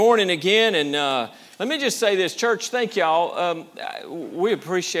Morning again, and let me just say this, church. Thank y'all. We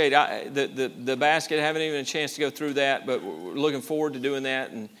appreciate the basket. I haven't even had a chance to go through that, but we're looking forward to doing that,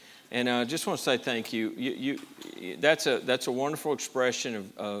 and just want to say thank you. That's a wonderful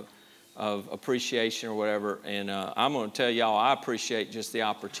expression of appreciation or whatever. And I'm going to tell y'all, I appreciate just the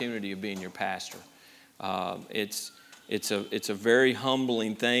opportunity of being your pastor. It's a very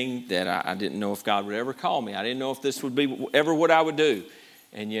humbling thing that I didn't know if God would ever call me. I didn't know if this would be ever what I would do.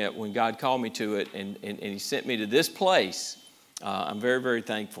 And yet when God called me to it and He sent me to this place, I'm very, very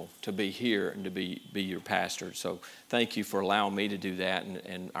thankful to be here and to be your pastor. So thank you for allowing me to do that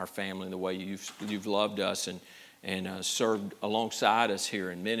and our family and the way you've loved us and served alongside us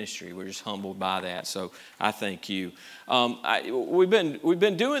here in ministry. We're just humbled by that. So I thank you. We've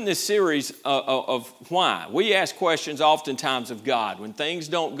been doing this series of why. We ask questions oftentimes of God. When things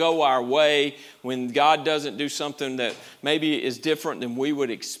don't go our way, when God doesn't do something that maybe is different than we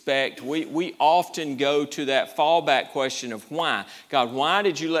would expect, we often go to that fallback question of why. God, why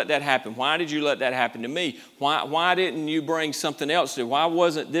did you let that happen? Why did you let that happen to me? Why didn't you bring something else to? Why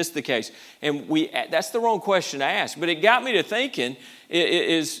wasn't this the case? And that's the wrong question to ask. But it got me to thinking,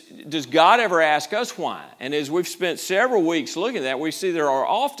 does God ever ask us why? And as we've spent several weeks looking at that, we see there are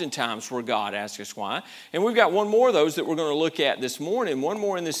often times where God asks us why. And we've got one more of those that we're going to look at this morning, one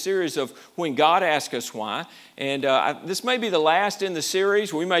more in this series of when God asks us why. And this may be the last in the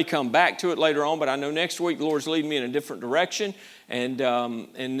series. We may come back to it later on, but I know next week the Lord's leading me in a different direction. And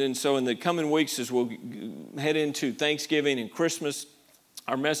then so in the coming weeks as we'll head into Thanksgiving and Christmas,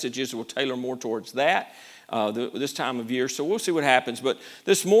 our messages will tailor more towards that. This time of year. So we'll see what happens. But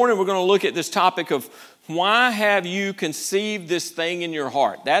this morning we're going to look at this topic of why have you conceived this thing in your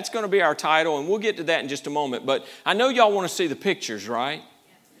heart? That's going to be our title, and we'll get to that in just a moment. But I know y'all want to see the pictures, right?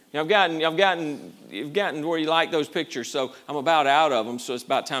 You've gotten where you like those pictures, so I'm about out of them, so it's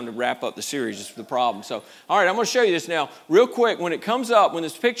about time to wrap up the series. Is the problem. So, all right, I'm going to show you this now real quick. When it comes up, when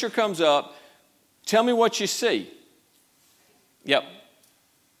this picture comes up, tell me what you see. Yep.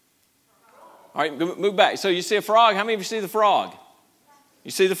 All right, move back. So you see a frog. How many of you see the frog?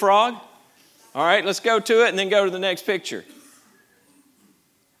 You see the frog? All right, let's go to it and then go to the next picture.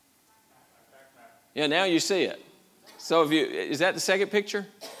 Yeah, now you see it. So is that the second picture?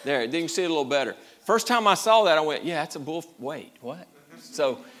 There, then you see it a little better. First time I saw that, I went, yeah, that's a bull. Wait, what?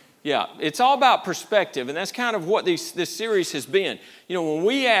 So, yeah, it's all about perspective, and that's kind of what this series has been. You know, when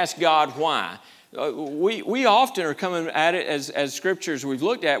we ask God why, we often are coming at it as scriptures we've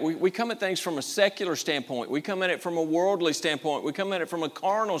looked at. We come at things from a secular standpoint. We come at it from a worldly standpoint. We come at it from a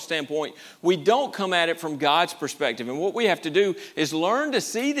carnal standpoint. We don't come at it from God's perspective. And what we have to do is learn to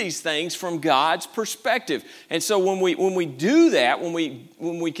see these things from God's perspective. And so when we do that, when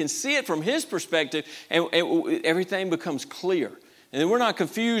we can see it from His perspective, and everything becomes clear. And then we're not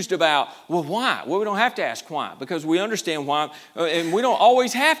confused about, well, why? Well, we don't have to ask why because we understand why. And we don't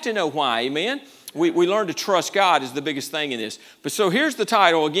always have to know why, amen? We learn to trust God is the biggest thing in this. But so here's the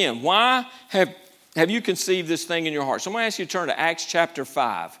title again. Why have you conceived this thing in your heart? So I'm going to ask you to turn to Acts chapter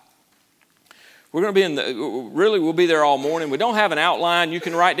 5. We're going to be we'll be there all morning. We don't have an outline. You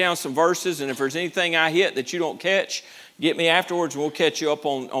can write down some verses, and if there's anything I hit that you don't catch, get me afterwards and we'll catch you up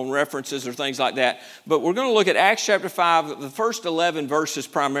on references or things like that. But we're going to look at Acts chapter 5, the first 11 verses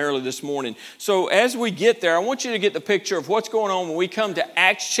primarily this morning. So as we get there, I want you to get the picture of what's going on when we come to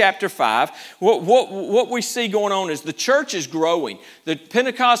Acts chapter 5. What we see going on is the church is growing. The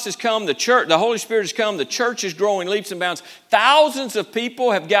Pentecost has come, the Holy Spirit has come, the church is growing leaps and bounds. Thousands of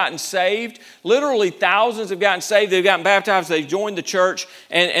people have gotten saved. Literally thousands have gotten saved. They've gotten baptized. They've joined the church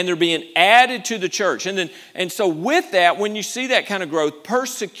and they're being added to the church. And so with that, when you see that kind of growth,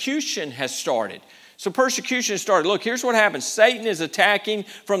 persecution has started. So persecution has started. Look, here's what happens. Satan is attacking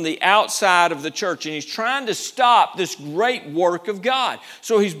from the outside of the church, and he's trying to stop this great work of God.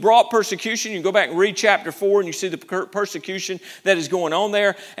 So he's brought persecution. You can go back and read chapter 4, and you see the persecution that is going on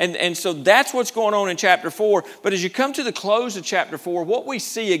there. And so that's what's going on in chapter 4. But as you come to the close of chapter 4, what we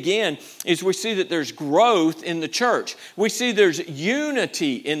see again is we see that there's growth in the church. We see there's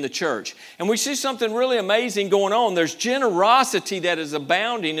unity in the church. And we see something really amazing going on. There's generosity that is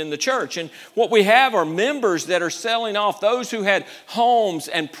abounding in the church. And what we have are members that are selling off, those who had homes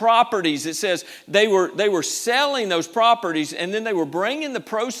and properties. It says they were selling those properties, and then they were bringing the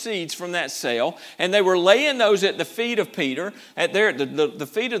proceeds from that sale, and they were laying those at the feet of Peter, at the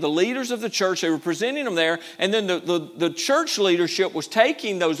feet of the leaders of the church. They were presenting them there, and then the church leadership was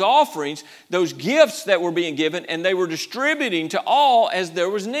taking those offerings, those gifts that were being given, and they were distributing to all as there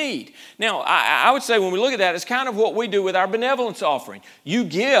was need. Now, I would say when we look at that, it's kind of what we do with our benevolence offering. You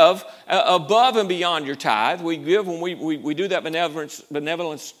give above and beyond beyond your tithe. We give when we do that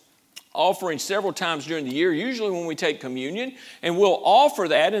benevolence offering several times during the year, usually when we take communion, and we'll offer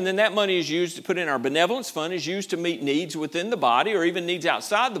that, and then that money is used to put in our benevolence fund, is used to meet needs within the body or even needs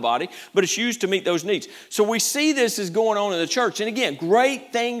outside the body, but it's used to meet those needs. So we see this is going on in the church. And again,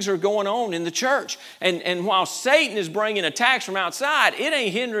 great things are going on in the church. And while Satan is bringing attacks from outside, it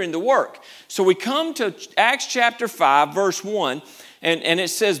ain't hindering the work. So we come to Acts chapter 5, verse 1, and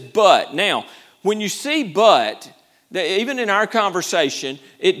it says, but. Now, when you see but, even in our conversation,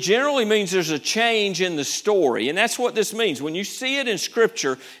 it generally means there's a change in the story. And that's what this means. When you see it in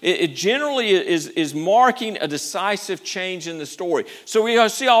Scripture, it generally is marking a decisive change in the story. So we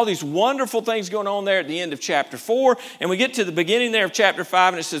see all these wonderful things going on there at the end of chapter 4. And we get to the beginning there of chapter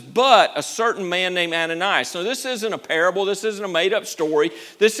 5, and it says, but a certain man named Ananias. So this isn't a parable. This isn't a made-up story.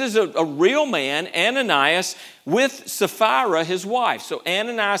 This is a real man, Ananias, with Sapphira, his wife. So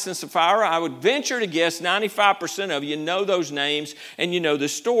Ananias and Sapphira, I would venture to guess 95% of you know those names and you know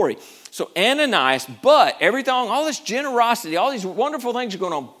this story. So Ananias, but everything, all this generosity, all these wonderful things are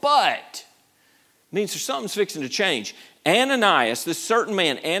going on, but means there's something's fixing to change. Ananias, this certain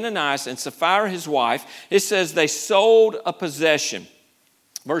man, Ananias and Sapphira, his wife, it says they sold a possession.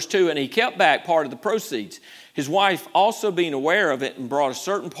 Verse 2, and he kept back part of the proceeds. His wife also being aware of it and brought a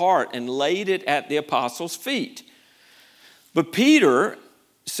certain part and laid it at the apostles' feet. But Peter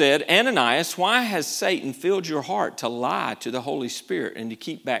said, Ananias, why has Satan filled your heart to lie to the Holy Spirit and to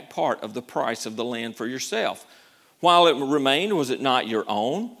keep back part of the price of the land for yourself? While it remained, was it not your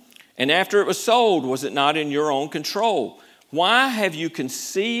own? And after it was sold, was it not in your own control? Why have you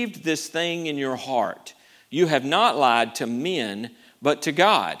conceived this thing in your heart? You have not lied to men, but to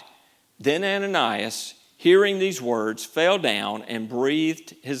God. Then Ananias, hearing these words, fell down and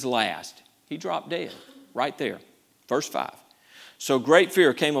breathed his last. He dropped dead right there. Verse 5. So great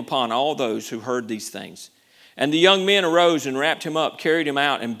fear came upon all those who heard these things. And the young men arose and wrapped him up, carried him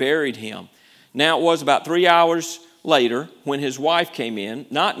out, and buried him. Now it was about 3 hours later when his wife came in,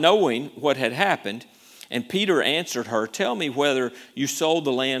 not knowing what had happened. And Peter answered her, tell me whether you sold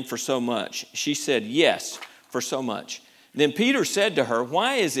the land for so much. She said, yes, for so much. Then Peter said to her,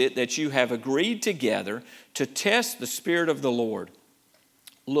 why is it that you have agreed together to test the Spirit of the Lord?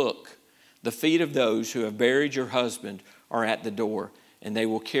 Look, the feet of those who have buried your husband are at the door, and they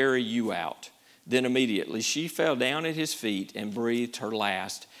will carry you out. Then immediately she fell down at his feet and breathed her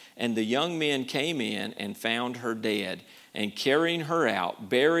last. And the young men came in and found her dead, and carrying her out,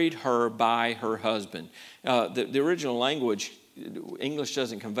 buried her by her husband. The original language, English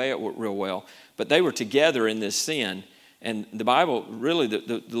doesn't convey it real well, but they were together in this sin. And the Bible, really,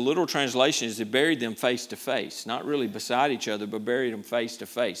 the literal translation is they buried them face to face, not really beside each other, but buried them face to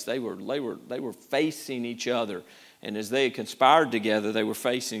face. They were facing each other. And as they had conspired together, they were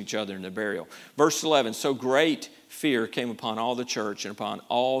facing each other in the burial. Verse 11, so great fear came upon all the church and upon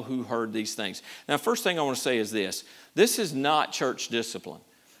all who heard these things. Now, first thing I want to say is this. This is not church discipline.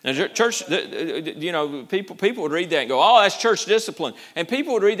 Now, church, people would read that and go, oh, that's church discipline. And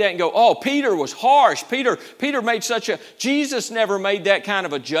people would read that and go, oh, Peter was harsh. Peter made Jesus never made that kind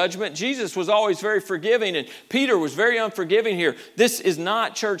of a judgment. Jesus was always very forgiving, and Peter was very unforgiving here. This is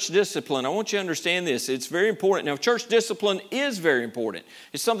not church discipline. I want you to understand this. It's very important. Now, church discipline is very important.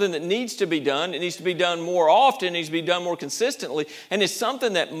 It's something that needs to be done. It needs to be done more often. It needs to be done more consistently. And it's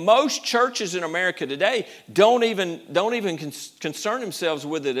something that most churches in America today don't even concern themselves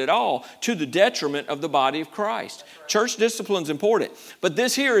with it at all, to the detriment of the body of Christ. Church discipline is important, but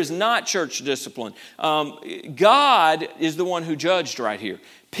this here is not church discipline. God is the one who judged right here.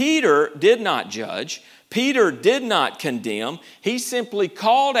 Peter did not judge. Peter did not condemn. He simply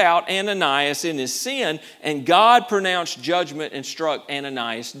called out Ananias in his sin, and God pronounced judgment and struck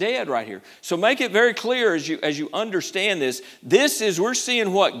Ananias dead right here. So make it very clear as you understand this. We're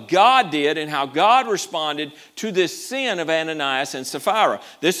seeing what God did and how God responded to this sin of Ananias and Sapphira.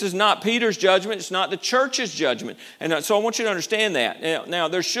 This is not Peter's judgment. It's not the church's judgment. And so I want you to understand that. Now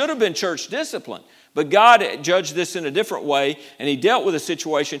there should have been church discipline. But God judged this in a different way, and He dealt with the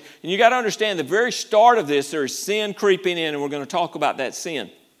situation. And you got to understand, the very start of this, there is sin creeping in, and we're going to talk about that sin.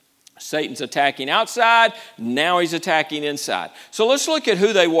 Satan's attacking outside, now he's attacking inside. So let's look at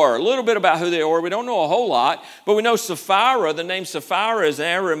who they were, a little bit about who they were. We don't know a whole lot, but we know Sapphira, the name Sapphira is an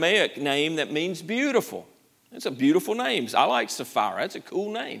Aramaic name that means beautiful. It's a beautiful name. I like Sapphira. It's a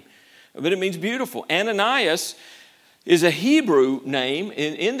cool name, but it means beautiful. Ananias is a Hebrew name.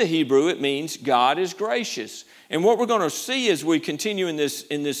 In the Hebrew, it means God is gracious. And what we're going to see as we continue in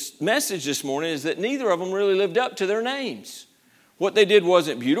this message this morning is that neither of them really lived up to their names. What they did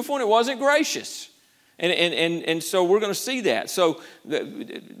wasn't beautiful and it wasn't gracious. And so we're going to see that. So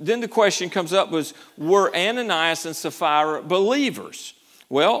then the question comes up was, were Ananias and Sapphira believers?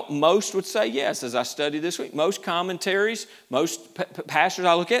 Well, most would say yes, as I studied this week. Most commentaries, most pastors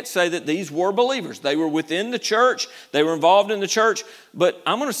I look at say that these were believers. They were within the church. They were involved in the church. But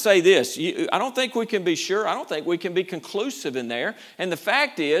I'm going to say this. I don't think we can be sure. I don't think we can be conclusive in there. And the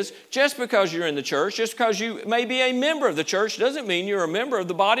fact is, just because you're in the church, just because you may be a member of the church, doesn't mean you're a member of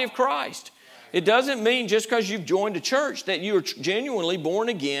the body of Christ. It doesn't mean just because you've joined a church that you are genuinely born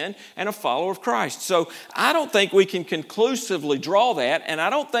again and a follower of Christ. So I don't think we can conclusively draw that, and I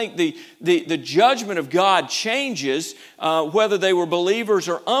don't think the judgment of God changes whether they were believers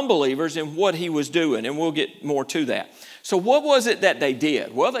or unbelievers in what he was doing, and we'll get more to that. So what was it that they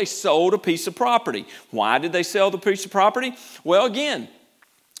did? Well, they sold a piece of property. Why did they sell the piece of property? Well, again,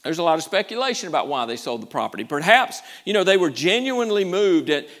 there's a lot of speculation about why they sold the property. Perhaps, they were genuinely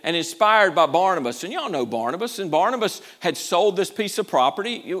moved and inspired by Barnabas. And y'all know Barnabas. And Barnabas had sold this piece of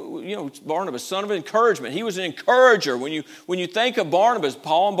property. Barnabas, son of encouragement. He was an encourager. When you think of Barnabas,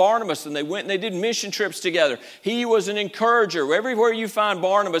 Paul and Barnabas, and they went and they did mission trips together. He was an encourager. Everywhere you find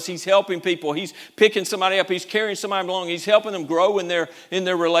Barnabas, he's helping people. He's picking somebody up. He's carrying somebody along. He's helping them grow in their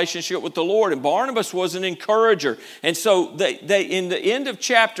relationship with the Lord. And Barnabas was an encourager. And so they in the end of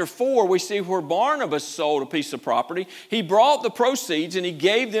chapter 4, we see where Barnabas sold a piece of property. He brought the proceeds and he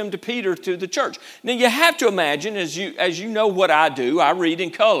gave them to Peter to the church. Now you have to imagine, as you know what I do, I read in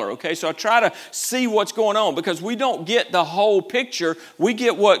color, okay? So I try to see what's going on because we don't get the whole picture. We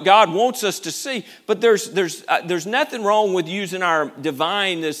get what God wants us to see. But there's nothing wrong with using our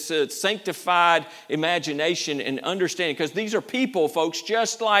divine, this sanctified imagination and understanding, because these are people, folks,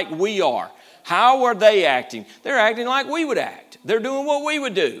 just like we are. How are they acting? They're acting like we would act. They're doing what we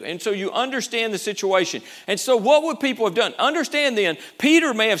would do. And so you understand the situation. And so what would people have done? Understand then,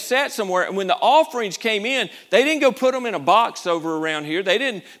 Peter may have sat somewhere, and when the offerings came in, they didn't go put them in a box over around here. They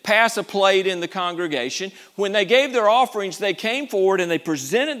didn't pass a plate in the congregation. When they gave their offerings, they came forward and they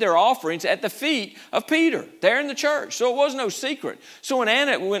presented their offerings at the feet of Peter there in the church. So it was no secret. So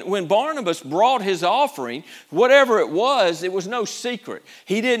when Barnabas brought his offering, whatever it was no secret.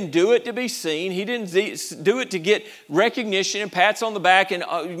 He didn't do it to be seen. He didn't do it to get recognition and pats on the back and,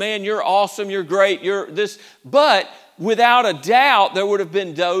 oh, man, you're awesome, you're great, you're this. But without a doubt, there would have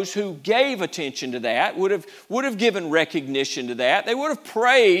been those who gave attention to that, would have given recognition to that. They would have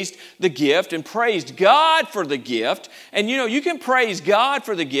praised the gift and praised God for the gift. And you can praise God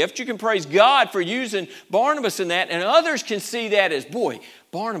for the gift. You can praise God for using Barnabas in that. And others can see that as, boy,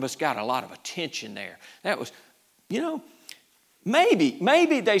 Barnabas got a lot of attention there. That was,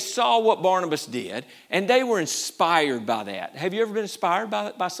 Maybe they saw what Barnabas did and they were inspired by that. Have you ever been inspired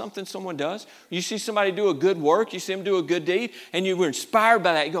by something someone does? You see somebody do a good work, you see them do a good deed, and you were inspired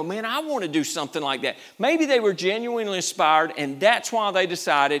by that. You go, man, I want to do something like that. Maybe they were genuinely inspired, and that's why they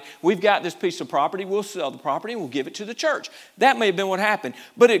decided, we've got this piece of property, we'll sell the property and we'll give it to the church. That may have been what happened.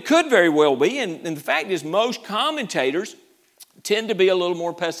 But it could very well be, and the fact is most commentators tend to be a little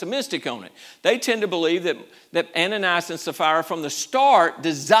more pessimistic on it. They tend to believe that Ananias and Sapphira from the start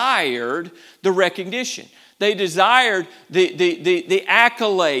desired the recognition. They desired the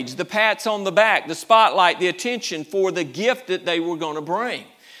accolades, the pats on the back, the spotlight, the attention for the gift that they were going to bring.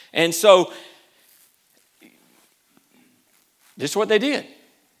 And so this is what they did.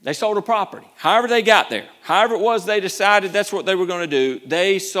 They sold a property. However they got there, however it was they decided that's what they were going to do,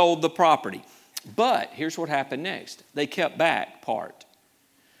 they sold the property. But here's what happened next. They kept back part.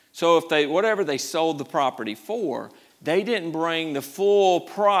 So whatever they sold the property for, they didn't bring the full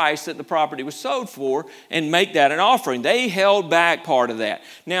price that the property was sold for and make that an offering. They held back part of that.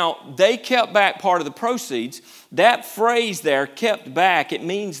 Now, they kept back part of the proceeds. That phrase there, kept back, it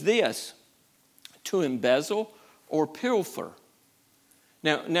means this: to embezzle or pilfer.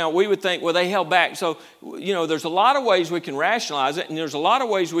 Now, we would think, well, they held back. So, there's a lot of ways we can rationalize it, and there's a lot of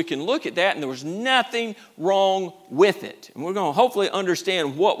ways we can look at that, and there was nothing wrong with it. And we're going to hopefully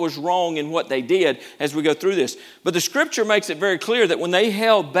understand what was wrong in what they did as we go through this. But the Scripture makes it very clear that when they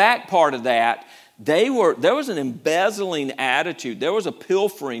held back part of that, there was an embezzling attitude. There was a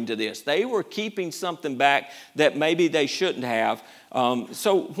pilfering to this. They were keeping something back that maybe they shouldn't have.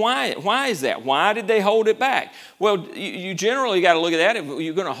 So why is that? Why did they hold it back? Well, you generally got to look at that. If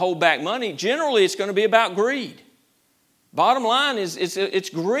you're going to hold back money, generally it's going to be about greed. Bottom line is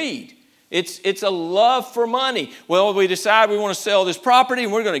it's greed. It's a love for money. Well, we decide we want to sell this property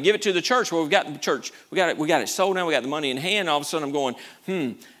and we're going to give it to the church. Well, we've got the church. We got it sold now. We got the money in hand. All of a sudden I'm going,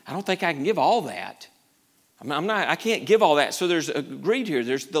 I don't think I can give all that. I can't give all that. So there's a greed here.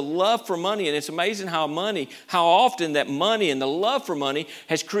 There's the love for money, and it's amazing how often that money and the love for money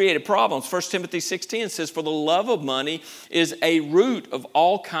has created problems. 1 Timothy 6:10 says, "For the love of money is a root of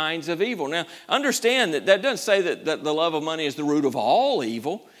all kinds of evil." Now, understand that doesn't say that the love of money is the root of all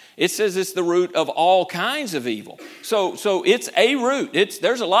evil. It says it's the root of all kinds of evil. So it's a root.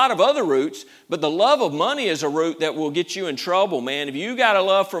 There's a lot of other roots, but the love of money is a root that will get you in trouble, man. If you got a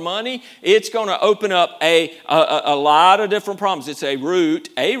love for money, it's going to open up a lot of different problems. It's a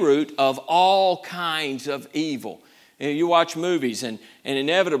root of all kinds of evil. You watch movies and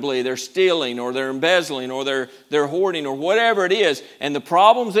inevitably they're stealing or they're embezzling or they're hoarding or whatever it is. And the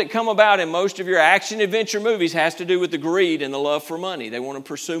problems that come about in most of your action adventure movies has to do with the greed and the love for money. They want to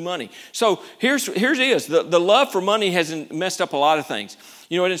pursue money. So here's it is. The love for money has messed up a lot of things.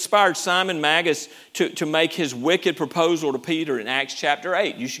 You know, it inspired Simon Magus to make his wicked proposal to Peter in Acts chapter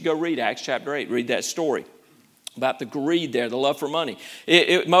 8. You should go read Acts chapter 8. Read that story about the greed there, the love for money.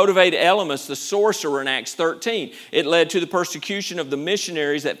 It motivated Elymas, the sorcerer, in Acts 13. It led to the persecution of the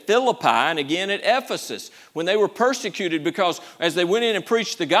missionaries at Philippi and again at Ephesus when they were persecuted because as they went in and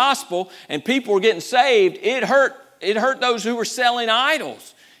preached the gospel and people were getting saved, it hurt those who were selling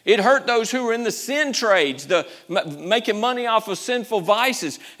idols. It hurt those who were in the sin trades, making money off of sinful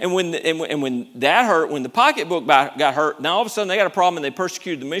vices. And when that hurt, when the pocketbook got hurt, now all of a sudden they got a problem and they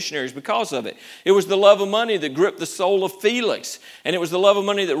persecuted the missionaries because of it. It was the love of money that gripped the soul of Felix. And it was the love of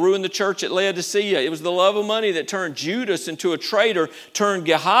money that ruined the church at Laodicea. It was the love of money that turned Judas into a traitor, turned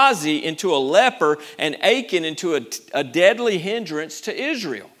Gehazi into a leper, and Achan into a deadly hindrance to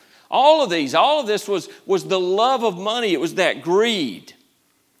Israel. All of this was the love of money. It was that greed.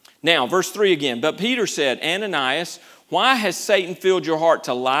 Now, verse 3 again. But Peter said, "Ananias, why has Satan filled your heart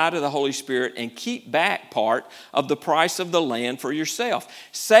to lie to the Holy Spirit and keep back part of the price of the land for yourself?"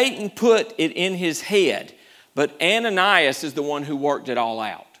 Satan put it in his head, but Ananias is the one who worked it all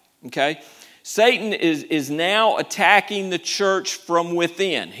out. Okay? Satan is now attacking the church from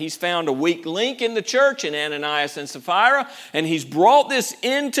within. He's found a weak link in the church in Ananias and Sapphira, and he's brought this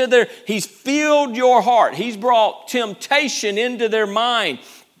he's filled your heart. He's brought temptation into their mind.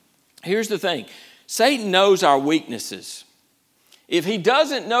 Here's the thing. Satan knows our weaknesses. If he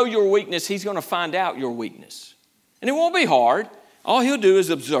doesn't know your weakness, he's going to find out your weakness. And it won't be hard. All he'll do is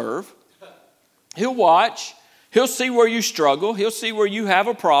observe. He'll watch. He'll see where you struggle. He'll see where you have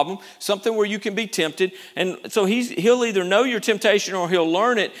a problem, something where you can be tempted. And so he'll either know your temptation or he'll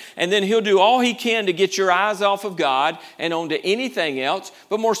learn it, and then he'll do all he can to get your eyes off of God and onto anything else,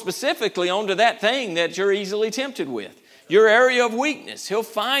 but more specifically onto that thing that you're easily tempted with. Your area of weakness. He'll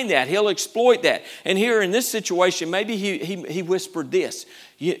find that. He'll exploit that. And here in this situation, maybe he whispered this.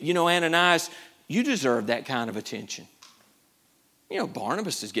 You know, Ananias, you deserve that kind of attention. You know,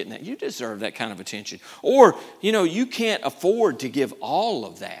 Barnabas is getting that. You deserve that kind of attention. Or, you know, you can't afford to give all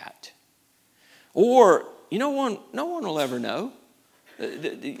of that. Or, no one will ever know.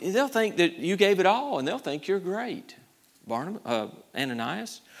 They'll think that you gave it all and they'll think you're great.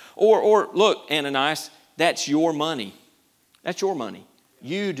 Ananias. Or look, Ananias, that's your money. That's your money.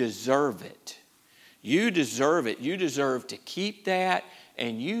 You deserve it. You deserve it. You deserve to keep that,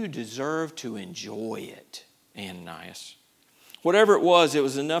 and you deserve to enjoy it, Ananias. Whatever it was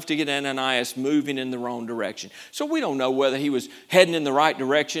enough to get Ananias moving in the wrong direction. So we don't know whether he was heading in the right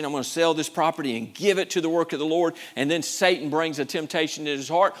direction. I'm going to sell this property and give it to the work of the Lord, and then Satan brings a temptation in his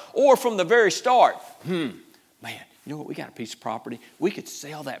heart. Or from the very start, man, you know what? We got a piece of property. We could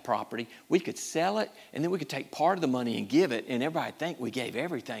sell that property. We could sell it, and then we could take part of the money and give it, and everybody think we gave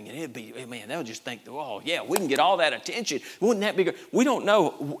everything, and it'd be, man, they'll just think, oh, yeah, we can get all that attention. Wouldn't that be good? We don't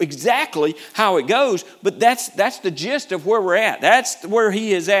know exactly how it goes, but that's the gist of where we're at. That's where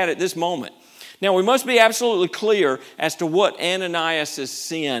he is at this moment. Now, we must be absolutely clear as to what Ananias'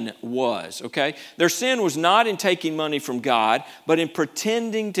 sin was, okay? Their sin was not in taking money from God, but in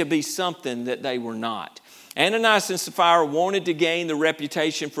pretending to be something that they were not. Ananias and Sapphira wanted to gain the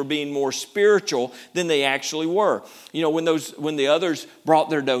reputation for being more spiritual than they actually were. You know, when the others brought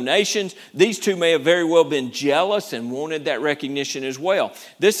their donations, these two may have very well been jealous and wanted that recognition as well.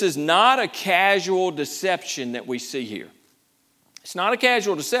 This is not a casual deception that we see here. It's not a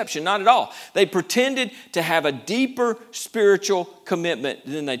casual deception, not at all. They pretended to have a deeper spiritual commitment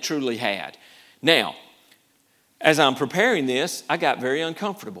than they truly had. Now, as I'm preparing this, I got very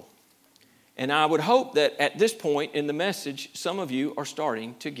uncomfortable. And I would hope that at this point in the message, some of you are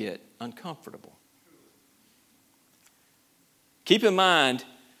starting to get uncomfortable. Keep in mind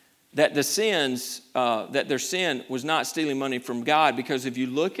that their sin was not stealing money from God, because if you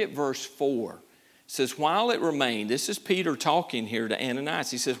look at verse 4, it says, while it remained, this is Peter talking here to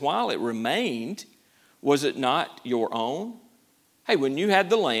Ananias. He says, while it remained was it not your own? Hey, when you had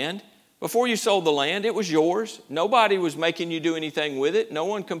the land, before you sold the land, it was yours. Nobody was making you do anything with it. No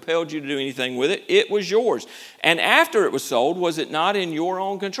one compelled you to do anything with it. It was yours. And after it was sold, was it not in your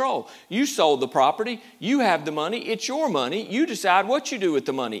own control? You sold the property. You have the money. It's your money. You decide what you do with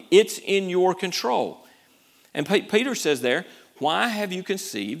the money. It's in your control. And Peter says there, why have you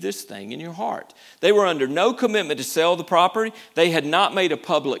conceived this thing in your heart? They were under no commitment to sell the property. They had not made a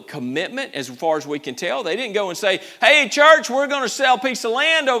public commitment as far as we can tell. They didn't go and say, hey, church, we're going to sell a piece of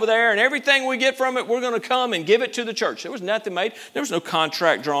land over there and everything we get from it, we're going to come and give it to the church. There was nothing made. There was no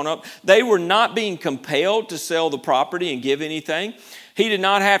contract drawn up. They were not being compelled to sell the property and give anything. He did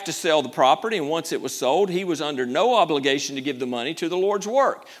not have to sell the property, and once it was sold, he was under no obligation to give the money to the Lord's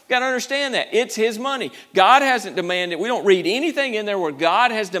work. We've got to understand that. It's his money. God hasn't demanded, we don't read anything in there where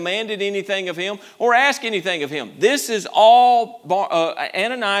God has demanded anything of him or asked anything of him. This is all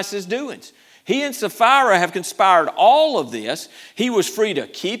Ananias' doings. He and Sapphira have conspired all of this. He was free to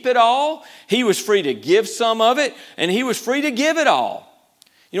keep it all. He was free to give some of it, and he was free to give it all.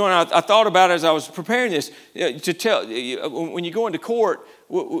 You know, and I thought about it as I was preparing this, to tell, when you go into court,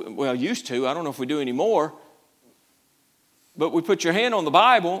 well, used to, I don't know if we do anymore, but we put your hand on the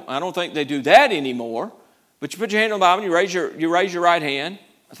Bible. I don't think they do that anymore. But you put your hand on the Bible and you raise your right hand.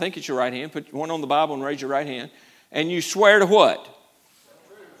 I think it's your right hand. Put one on the Bible and raise your right hand. And you swear to what?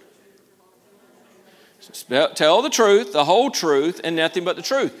 Tell the truth, the whole truth, and nothing but the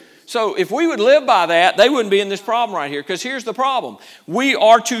truth. So if we would live by that, they wouldn't be in this problem right here. Because here's the problem. We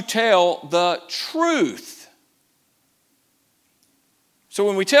are to tell the truth. So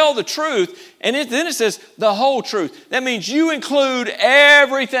when we tell the truth, and then it says the whole truth. That means you include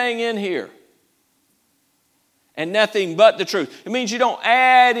everything in here. And nothing but the truth. It means you don't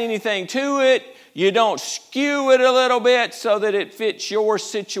add anything to it. You don't skew it a little bit so that it fits your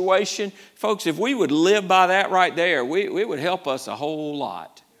situation. Folks, if we would live by that right there, it would help us a whole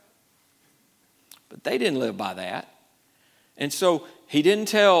lot. But they didn't live by that. And so he didn't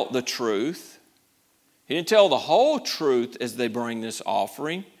tell the truth. He didn't tell the whole truth as they bring this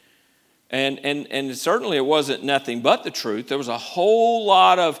offering. And certainly it wasn't nothing but the truth. There was a whole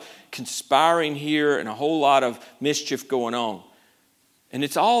lot of conspiring here and a whole lot of mischief going on. And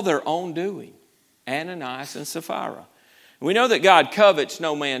it's all their own doing. Ananias and Sapphira. We know that God covets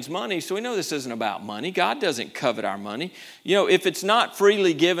no man's money, so we know this isn't about money. God doesn't covet our money. You know, if it's not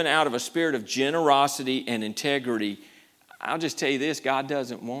freely given out of a spirit of generosity and integrity, I'll just tell you this, God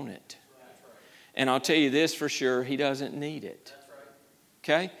doesn't want it. And I'll tell you this for sure, he doesn't need it.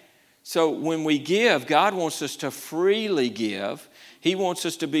 Okay? So when we give, God wants us to freely give. He wants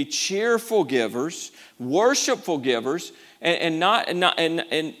us to be cheerful givers, worshipful givers, and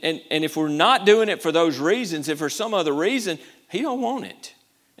if we're not doing it for those reasons, if for some other reason, he don't want it.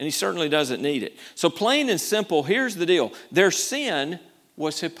 And he certainly doesn't need it. So plain and simple, here's the deal. Their sin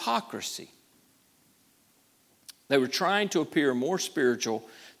was hypocrisy. They were trying to appear more spiritual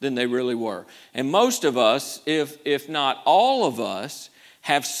than they really were. And most of us, if not all of us,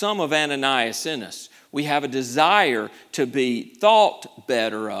 have some of Ananias in us. We have a desire to be thought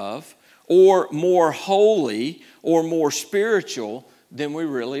better of, or more holy, or more spiritual than we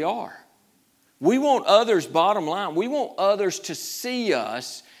really are. We want others, bottom line, we want others to see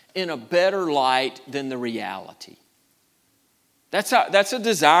us in a better light than the reality. That's a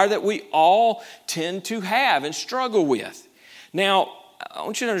desire that we all tend to have and struggle with. Now, I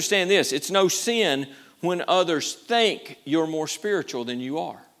want you to understand this. It's no sin when others think you're more spiritual than you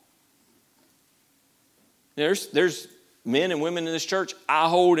are. There's men and women in this church I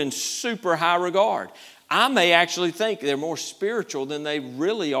hold in super high regard. I may actually think they're more spiritual than they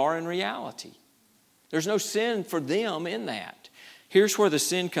really are in reality. There's no sin for them in that. Here's where the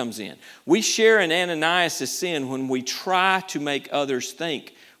sin comes in. We share in Ananias' sin when we try to make others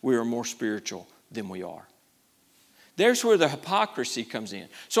think we are more spiritual than we are. There's where the hypocrisy comes in.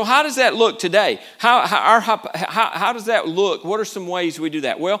 So how does that look today? How does that look? What are some ways we do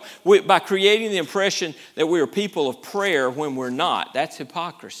that? Well, by creating the impression that we are people of prayer when we're not. That's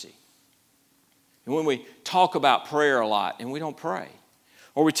hypocrisy. And when we talk about prayer a lot and we don't pray.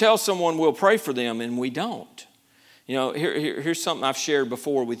 Or we tell someone we'll pray for them and we don't. You know, here's something I've shared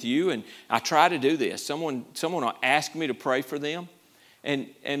before with you, and I try to do this. Someone will ask me to pray for them, and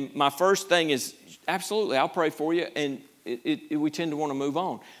my first thing is, absolutely, I'll pray for you, and we tend to want to move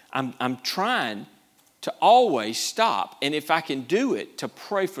on. I'm trying to always stop, and if I can do it, to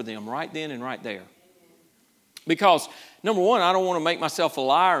pray for them right then and right there. Because, number one, I don't want to make myself a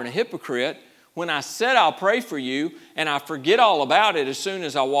liar and a hypocrite when I said I'll pray for you, and I forget all about it as soon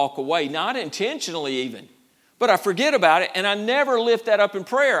as I walk away, not intentionally even. But I forget about it, and I never lift that up in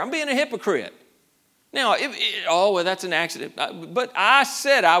prayer. I'm being a hypocrite. Now, that's an accident. But I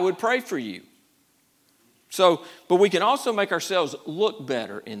said I would pray for you. So, but we can also make ourselves look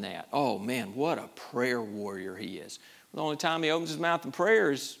better in that. Oh, man, what a prayer warrior he is. The only time he opens his mouth in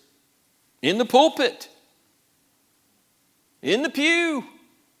prayer is in the pulpit, in the pew.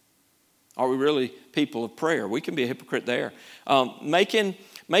 Are we really people of prayer? We can be a hypocrite there. Making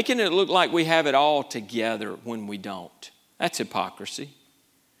it look like we have it all together when we don't. That's hypocrisy.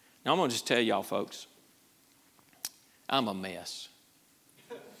 Now, I'm going to just tell y'all, folks, I'm a mess.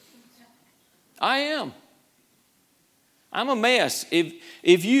 I am. I'm a mess.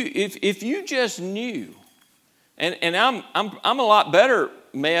 If you just knew, and I'm a lot better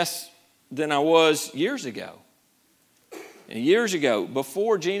mess than I was years ago. And years ago,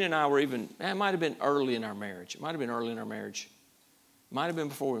 before Gina and I were even, it might have been early in our marriage. It might have been early in our marriage. It might have been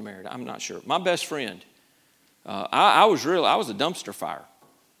before we married. I'm not sure. My best friend, I was a dumpster fire.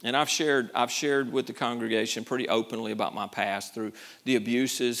 And I've shared with the congregation pretty openly about my past through the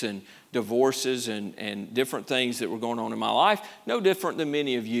abuses and divorces and different things that were going on in my life. No different than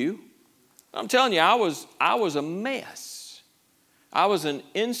many of you. I'm telling you, I was a mess. I was an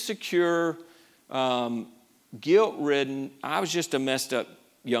insecure, guilt-ridden, I was just a messed up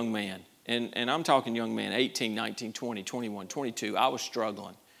young man. And I'm talking young man, 18, 19, 20, 21, 22. I was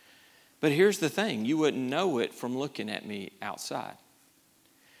struggling. But here's the thing. You wouldn't know it from looking at me outside.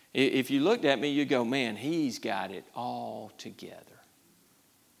 If you looked at me, you'd go, man, he's got it all together.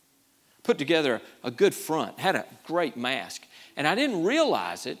 Put together a good front, had a great mask. And I didn't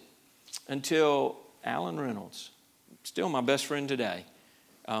realize it until Alan Reynolds, still my best friend today.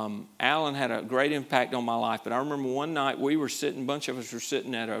 Alan had a great impact on my life. But I remember one night a bunch of us were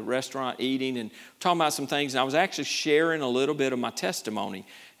sitting at a restaurant eating and talking about some things. And I was actually sharing a little bit of my testimony.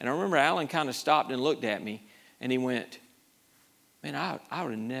 And I remember Alan kind of stopped and looked at me and he went, man, I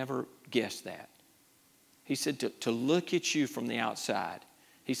would have never guessed that. He said, to look at you from the outside,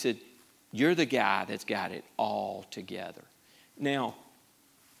 he said, you're the guy that's got it all together. Now,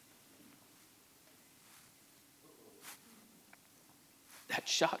 that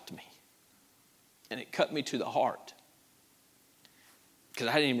shocked me. And it cut me to the heart. Because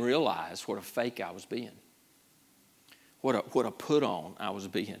I didn't even realize what a fake I was being. What a put on I was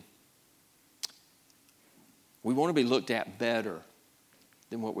being. We want to be looked at better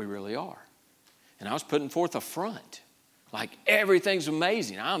than what we really are. And I was putting forth a front. Like everything's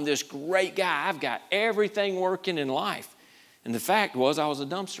amazing. I'm this great guy. I've got everything working in life. And the fact was I was a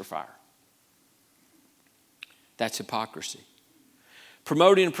dumpster fire. That's hypocrisy.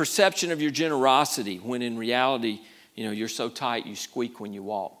 Promoting a perception of your generosity when in reality, you're so tight you squeak when you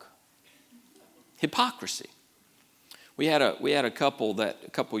walk. Hypocrisy. We had a couple that a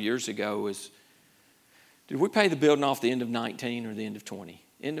couple years ago did we pay the building off the end of 19 or the end of 20?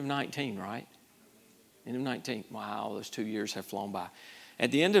 End of 19, right? End of 19. Wow, those 2 years have flown by.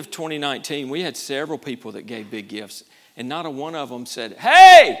 At the end of 2019, we had several people that gave big gifts. And not a one of them said,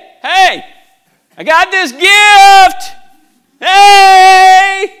 hey, I got this gift.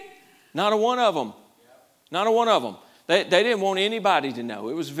 Hey! Not a one of them. Not a one of them. They didn't want anybody to know.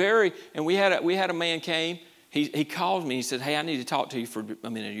 It was and we had a man came. He called me. He said, hey, I need to talk to you for a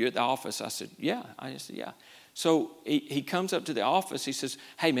minute. You're at the office. I said, yeah. Yeah. So he comes up to the office. He says,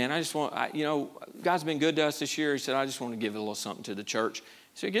 hey, man, God's been good to us this year. He said, I just want to give a little something to the church.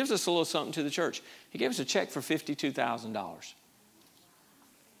 So he gives us a little something to the church. He gave us a check for $52,000.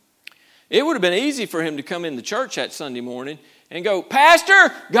 It would have been easy for him to come in the church that Sunday morning and go,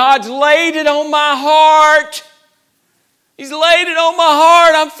 Pastor, God's laid it on my heart. He's laid it on my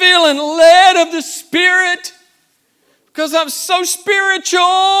heart. I'm feeling led of the Spirit because I'm so spiritual.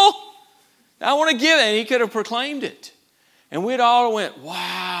 I want to give it. And he could have proclaimed it. And we'd all went,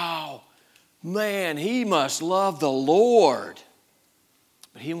 wow, man, he must love the Lord.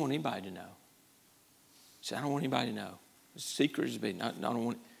 But he didn't want anybody to know. He said, I don't want anybody to know. The secret is I don't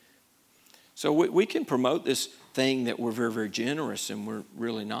want it. So we can promote this thing that we're very, very generous and we're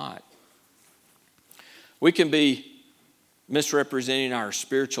really not. We can be misrepresenting our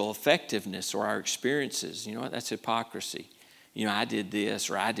spiritual effectiveness or our experiences. You know what? That's hypocrisy. I did this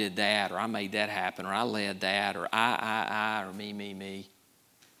or I did that or I made that happen or I led that or I or me.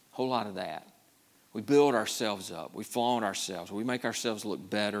 A whole lot of that. We build ourselves up. We flaunt ourselves. We make ourselves look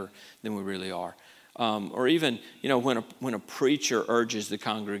better than we really are. Or even, when a preacher urges the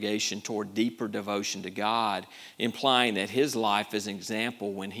congregation toward deeper devotion to God, implying that his life is an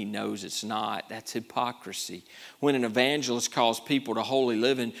example when he knows it's not, that's hypocrisy. When an evangelist calls people to holy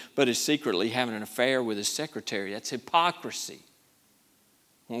living but is secretly having an affair with his secretary, that's hypocrisy.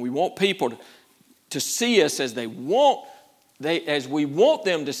 When we want people to see us as we want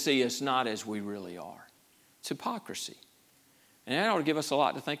them to see us, not as we really are. It's hypocrisy. And that ought to give us a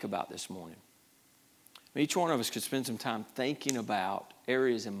lot to think about this morning. Each one of us could spend some time thinking about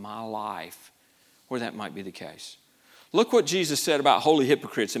areas in my life where that might be the case. Look what Jesus said about holy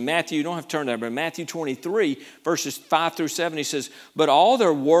hypocrites. In Matthew, you don't have to turn there, but in Matthew 23, verses 5 through 7, he says, "But all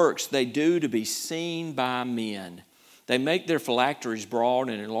their works they do to be seen by men. They make their phylacteries broad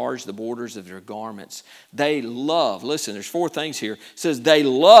and enlarge the borders of their garments. They love," listen, there's 4 things here. It says they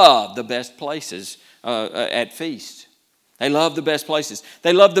love the best places at feasts. They love the best places.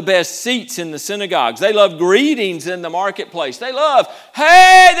 They love the best seats in the synagogues. They love greetings in the marketplace. They love,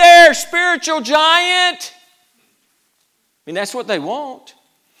 "Hey there, spiritual giant." I mean, that's what they want.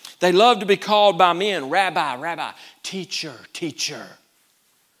 They love to be called by men, "Rabbi, Rabbi," "Teacher, Teacher."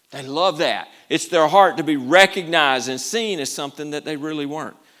 They love that. It's their heart to be recognized and seen as something that they really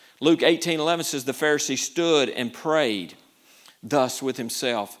weren't. Luke 18:11 says, "The Pharisee stood and prayed thus with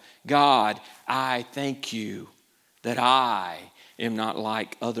himself, 'God, I thank you that I am not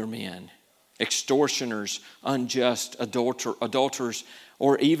like other men, extortioners, unjust, adulterers,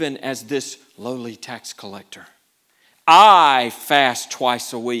 or even as this lowly tax collector. I fast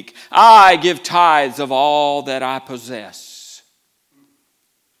twice a week. I give tithes of all that I possess.'"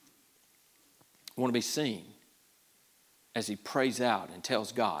 I want to be seen as he prays out and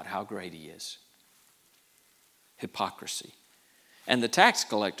tells God how great he is. Hypocrisy. "And the tax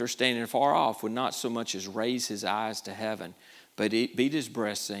collector, standing far off, would not so much as raise his eyes to heaven, but beat his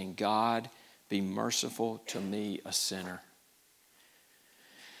breast, saying, 'God, be merciful to me, a sinner.'"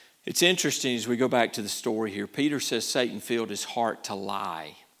 It's interesting as we go back to the story here. Peter says Satan filled his heart to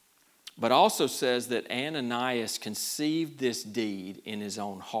lie, but also says that Ananias conceived this deed in his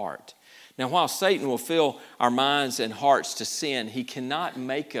own heart. Now, while Satan will fill our minds and hearts to sin, he cannot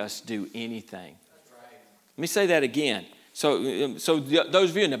make us do anything. Let me say that again. So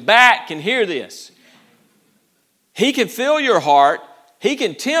those of you in the back can hear this. He can fill your heart. He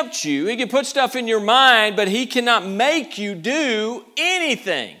can tempt you. He can put stuff in your mind, but he cannot make you do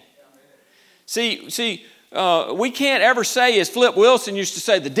anything. See, we can't ever say, as Flip Wilson used to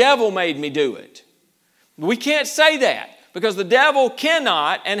say, "The devil made me do it." We can't say that because the devil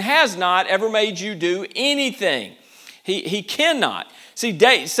cannot and has not ever made you do anything. He cannot. See,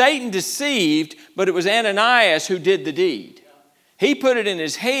 Satan deceived, but it was Ananias who did the deed. He put it in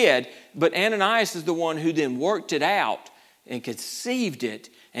his head, but Ananias is the one who then worked it out and conceived it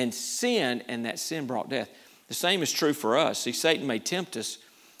and sinned, and that sin brought death. The same is true for us. See, Satan may tempt us,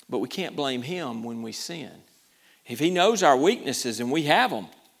 but we can't blame him when we sin. If he knows our weaknesses and we have them,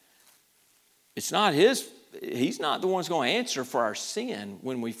 it's not he's not the one who's going to answer for our sin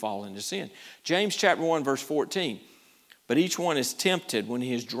when we fall into sin. James chapter 1, verse 14. "But each one is tempted when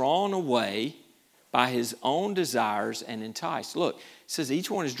he is drawn away by his own desires and enticed." Look, it says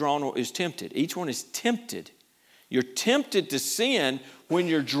each one is tempted. Each one is tempted. You're tempted to sin when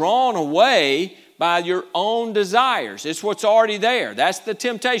you're drawn away by your own desires. It's what's already there. That's the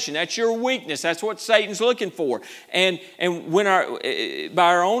temptation. That's your weakness. That's what Satan's looking for. And when by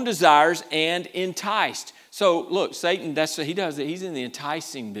our own desires and enticed. So look, Satan, he does it. He's in the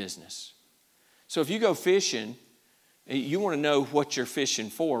enticing business. So if you go fishing, you want to know what you're fishing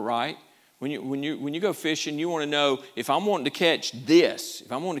for, right? When you go fishing, you want to know, if I'm wanting to catch this,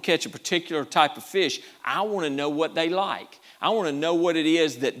 if I'm wanting to catch a particular type of fish, I want to know what they like. I want to know what it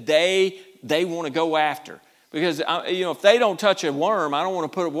is that they want to go after. Because if they don't touch a worm, I don't want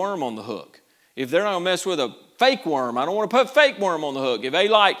to put a worm on the hook. If they're not going to mess with a fake worm, I don't want to put fake worm on the hook. If they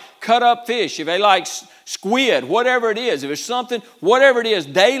like cut up fish, if they like squid, whatever it is, if it's something, whatever it is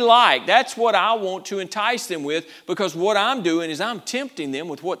they like, that's what I want to entice them with, because what I'm doing is I'm tempting them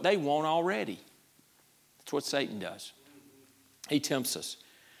with what they want already. That's what Satan does. He tempts us.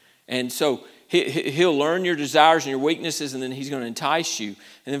 And so he'll learn your desires and your weaknesses, and then he's going to entice you.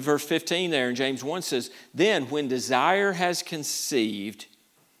 And then verse 15 there in James 1 says, "Then when desire has conceived,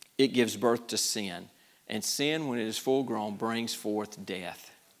 it gives birth to sin. And sin, when it is full grown, brings forth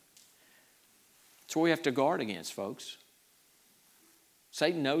death." That's what we have to guard against, folks.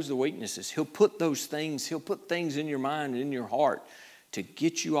 Satan knows the weaknesses. He'll put things in your mind and in your heart to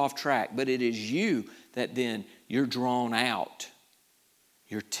get you off track. But it is you that then you're drawn out.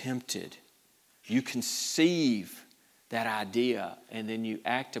 You're tempted. You conceive that idea, and then you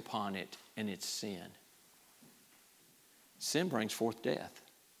act upon it, and it's sin. Sin brings forth death.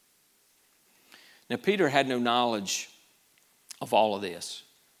 Now, Peter had no knowledge of all of this.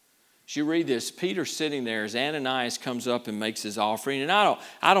 As you read this, Peter's sitting there as Ananias comes up and makes his offering. And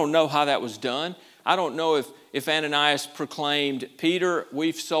I don't know how that was done. I don't know if Ananias proclaimed, "Peter,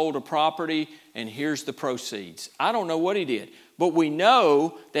 we've sold a property and here's the proceeds." I don't know what he did. But we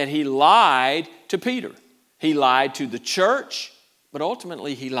know that he lied to Peter. He lied to the church, but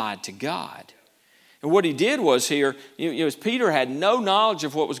ultimately he lied to God. And what he did was here, Peter had no knowledge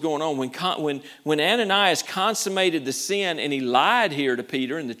of what was going on. When Ananias consummated the sin and he lied here to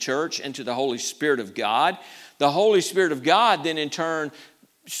Peter and the church and to the Holy Spirit of God, the Holy Spirit of God then in turn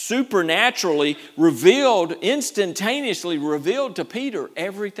supernaturally instantaneously revealed to Peter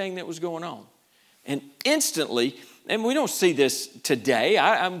everything that was going on. And instantly, and we don't see this today.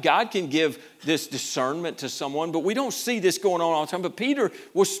 God can give this discernment to someone, but we don't see this going on all the time. But Peter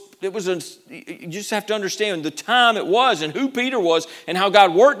you just have to understand the time it was and who Peter was and how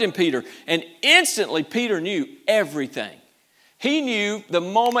God worked in Peter. And instantly Peter knew everything. He knew the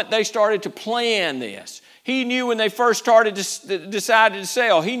moment they started to plan this. He knew when they first decided to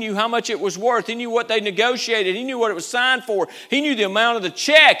sell. He knew how much it was worth. He knew what they negotiated. He knew what it was signed for. He knew the amount of the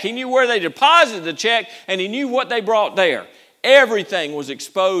check. He knew where they deposited the check, and he knew what they brought there. Everything was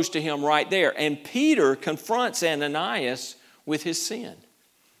exposed to him right there. And Peter confronts Ananias with his sin.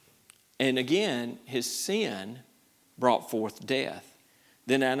 And again, his sin brought forth death.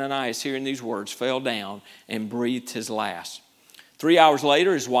 Then Ananias, hearing these words, fell down and breathed his last. 3 hours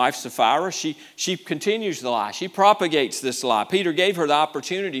later, his wife Sapphira, she continues the lie. She propagates this lie. Peter gave her the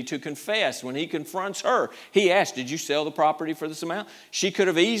opportunity to confess. When he confronts her, he asked, did you sell the property for this amount? She could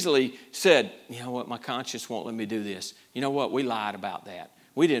have easily said, you know what, my conscience won't let me do this. You know what, we lied about that.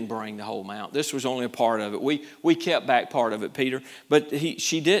 We didn't bring the whole amount. This was only a part of it. We kept back part of it, Peter, but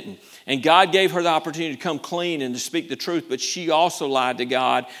she didn't. And God gave her the opportunity to come clean and to speak the truth, but she also lied to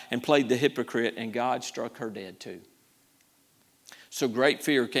God and played the hypocrite, and God struck her dead too. So great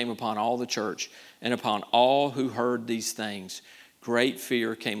fear came upon all the church and upon all who heard these things. Great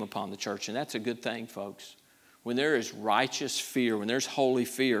fear came upon the church. And that's a good thing, folks. When there is righteous fear, when there's holy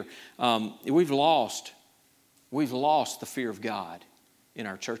fear, we've lost the fear of God in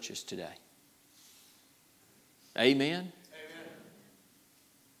our churches today. Amen?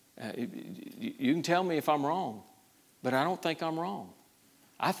 You can tell me if I'm wrong, but I don't think I'm wrong.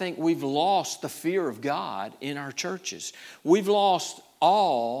 I think we've lost the fear of God in our churches. We've lost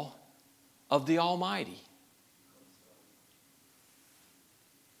awe of the Almighty.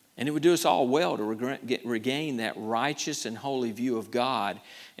 And it would do us all well to regain that righteous and holy view of God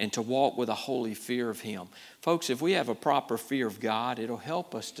and to walk with a holy fear of Him. Folks, if we have a proper fear of God, it'll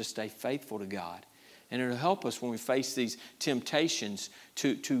help us to stay faithful to God. And it'll help us when we face these temptations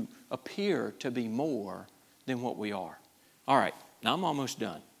to appear to be more than what we are. All right. Now, I'm almost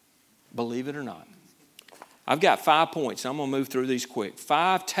done, believe it or not. I've got 5 points. I'm going to move through these quick.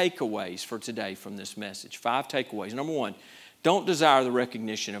 5 takeaways for today from this message. 5 takeaways. Number 1, don't desire the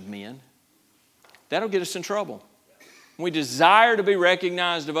recognition of men. That'll get us in trouble. We desire to be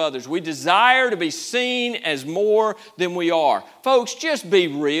recognized of others. We desire to be seen as more than we are. Folks, just be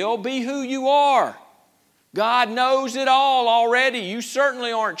real. Be who you are. God knows it all already. You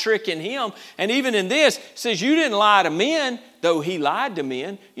certainly aren't tricking Him. And even in this, it says you didn't lie to men, though He lied to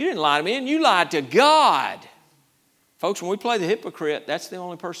men. You didn't lie to men, you lied to God. Folks, when we play the hypocrite, that's the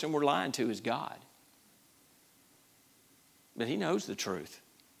only person we're lying to is God. But He knows the truth.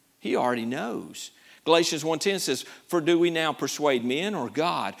 He already knows. Galatians 1:10 says, for do we now persuade men or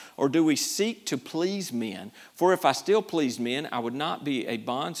God? Or do we seek to please men? For if I still pleased men, I would not be a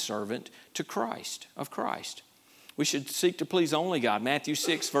bondservant to Christ, of Christ. We should seek to please only God. Matthew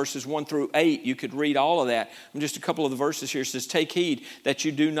 6, verses 1 through 8, you could read all of that. Just a couple of the verses here. It says, take heed that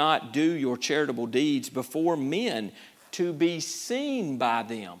you do not do your charitable deeds before men to be seen by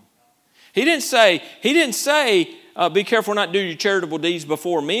them. He didn't say, be careful not to do your charitable deeds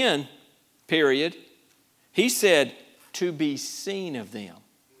before men, period. He said, to be seen of them.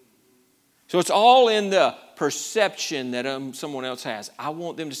 So it's all in the perception that someone else has. I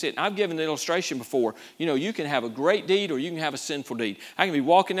want them to see it. I've given the illustration before. You know, you can have a great deed or you can have a sinful deed. I can be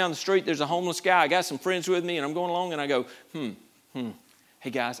walking down the street, there's a homeless guy. I got some friends with me and I'm going along and I go, hey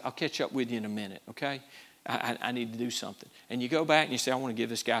guys, I'll catch up with you in a minute, okay? I need to do something. And you go back and you say, I want to give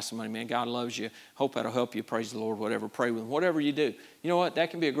this guy some money. Man, God loves you. Hope that'll help you. Praise the Lord, whatever. Pray with him. Whatever you do. You know what? That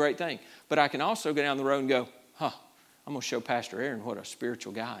can be a great thing. But I can also go down the road and go, I'm going to show Pastor Aaron what a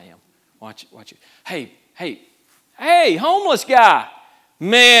spiritual guy I am. Watch it. Hey, homeless guy.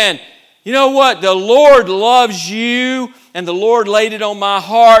 Man, you know what? The Lord loves you, and the Lord laid it on my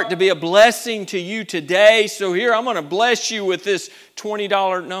heart to be a blessing to you today. So here, I'm going to bless you with this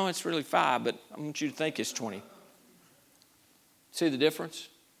 $20. No, it's really $5, but I want you to think it's $20. See the difference?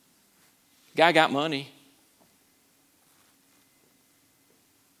 Guy got money.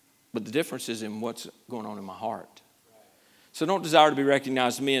 But the difference is in what's going on in my heart. So don't desire to be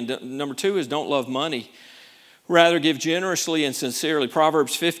recognized as men. Number 2 is don't love money. Rather, give generously and sincerely.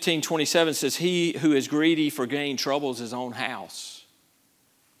 Proverbs 15:27 says, he who is greedy for gain troubles his own house.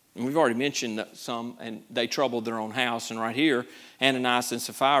 And we've already mentioned some, and they troubled their own house. And right here, Ananias and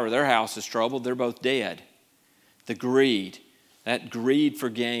Sapphira, their house is troubled. They're both dead. The greed, that greed for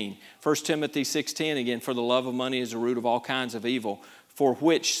gain. 1 Timothy 6:10 again, for the love of money is the root of all kinds of evil, for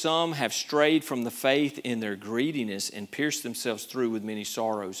which some have strayed from the faith in their greediness and pierced themselves through with many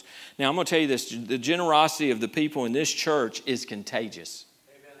sorrows. Now, I'm going to tell you this. The generosity of the people in this church is contagious.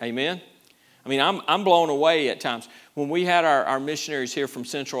 Amen? I mean, I'm blown away at times. When we had our missionaries here from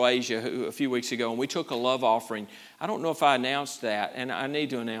Central Asia a few weeks ago, and we took a love offering, I don't know if I announced that, and I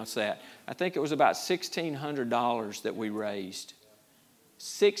need to announce that. I think it was about $1,600 that we raised.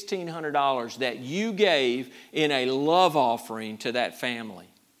 $1,600 that you gave in a love offering to that family.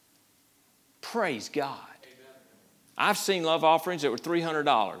 Praise God. I've seen love offerings that were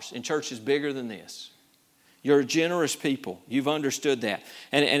 $300 in churches bigger than this. You're generous people. You've understood that.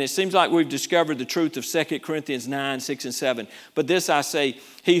 And it seems like we've discovered the truth of 2 Corinthians 9, 6, and 7. But this I say,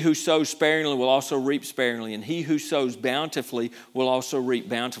 he who sows sparingly will also reap sparingly, and he who sows bountifully will also reap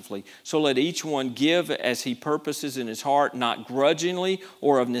bountifully. So let each one give as he purposes in his heart, not grudgingly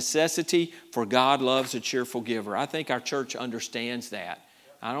or of necessity, for God loves a cheerful giver. I think our church understands that.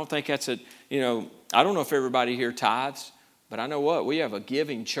 I don't think that's I don't know if everybody here tithes, but I know what? We have a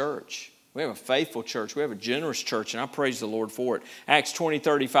giving church. We have a faithful church. We have a generous church, and I praise the Lord for it. Acts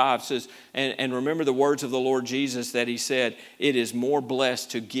 20:35 says, and remember the words of the Lord Jesus that he said, it is more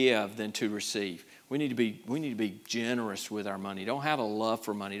blessed to give than to receive. We need to be generous with our money. Don't have a love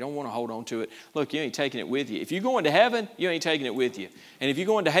for money. Don't want to hold on to it. Look, you ain't taking it with you. If you're going to heaven, you ain't taking it with you. And if you're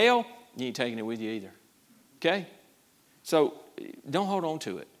going to hell, you ain't taking it with you either. Okay? So don't hold on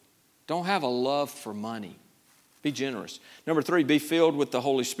to it. Don't have a love for money. Be generous. Number 3, be filled with the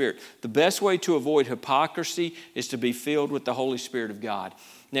Holy Spirit. The best way to avoid hypocrisy is to be filled with the Holy Spirit of God.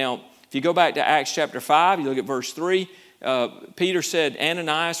 Now, if you go back to Acts chapter 5, you look at verse 3, Peter said,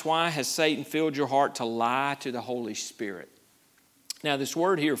 Ananias, why has Satan filled your heart to lie to the Holy Spirit? Now, this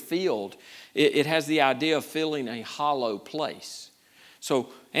word here, filled, it has the idea of filling a hollow place. So,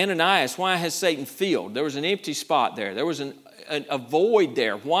 Ananias, why has Satan filled? There was an empty spot there. There was a void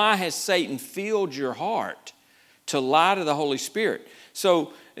there. Why has Satan filled your heart to lie to the Holy Spirit?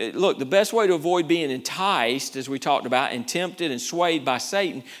 So, look, the best way to avoid being enticed, as we talked about, and tempted and swayed by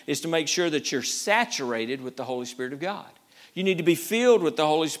Satan is to make sure that you're saturated with the Holy Spirit of God. You need to be filled with the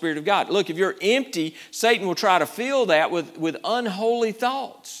Holy Spirit of God. Look, if you're empty, Satan will try to fill that with unholy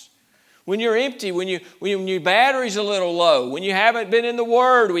thoughts. When you're empty, when your battery's a little low, when you haven't been in the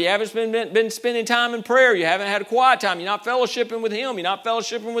Word, when you haven't been spending time in prayer, you haven't had a quiet time, you're not fellowshipping with Him, you're not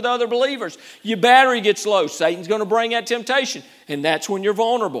fellowshipping with other believers, your battery gets low. Satan's going to bring that temptation, and that's when you're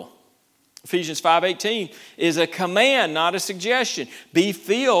vulnerable. Ephesians 5:18 is a command, not a suggestion. Be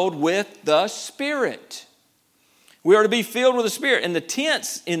filled with the Spirit. We are to be filled with the Spirit. And the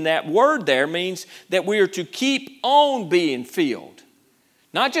tense in that word there means that we are to keep on being filled.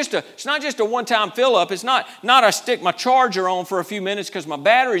 It's not just a one-time fill-up. It's not I stick my charger on for a few minutes because my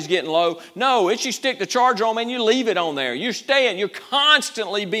battery's getting low. No, it's you stick the charger on and you leave it on there. You're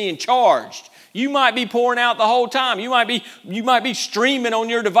constantly being charged. You might be pouring out the whole time. You might be streaming on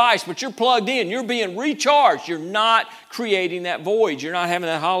your device, but you're plugged in. You're being recharged. You're not creating that void. You're not having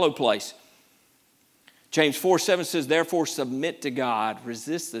that hollow place. James 4:7 says, therefore submit to God,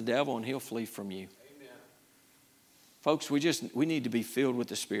 resist the devil, and he'll flee from you. Folks, we need to be filled with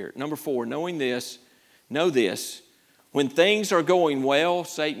the Spirit. Number 4, know this, when things are going well,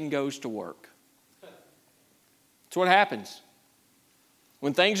 Satan goes to work. That's what happens.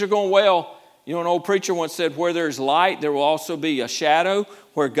 When things are going well, an old preacher once said, where there's light, there will also be a shadow.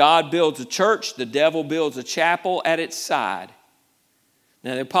 Where God builds a church, the devil builds a chapel at its side.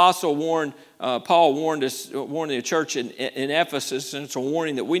 Now, the apostle Paul warned the church in Ephesus, and it's a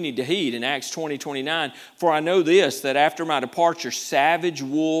warning that we need to heed in Acts 20:29. For I know this, that after my departure, savage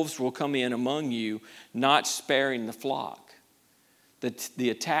wolves will come in among you, not sparing the flock.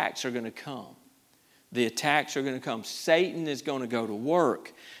 The attacks are going to come. The attacks are going to come. Satan is going to go to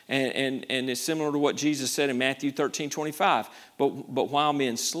work. And it's similar to what Jesus said in Matthew 13:25. But while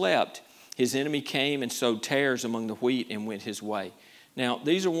men slept, his enemy came and sowed tares among the wheat and went his way. Now,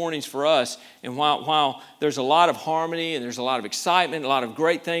 these are warnings for us, and while there's a lot of harmony and there's a lot of excitement, a lot of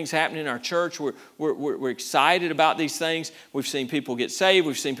great things happening in our church, we're excited about these things. We've seen people get saved.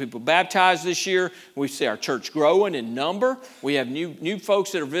 We've seen people baptized this year. We see our church growing in number. We have new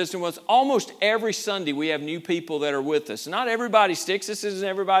folks that are visiting with us. Almost every Sunday, we have new people that are with us. Not everybody sticks. This isn't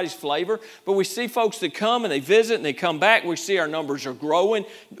everybody's flavor, but we see folks that come and they visit and they come back. We see our numbers are growing.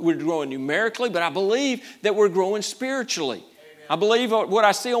 We're growing numerically, but I believe that we're growing spiritually. I believe what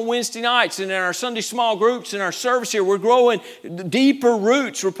I see on Wednesday nights and in our Sunday small groups and our service here, we're growing deeper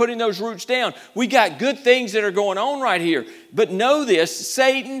roots. We're putting those roots down. We got good things that are going on right here. But know this,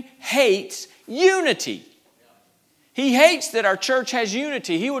 Satan hates unity. He hates that our church has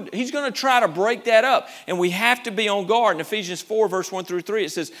unity. He's going to try to break that up. And we have to be on guard. In Ephesians 4, verse 1 through 3,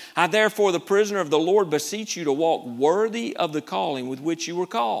 it says, I therefore, the prisoner of the Lord, beseech you to walk worthy of the calling with which you were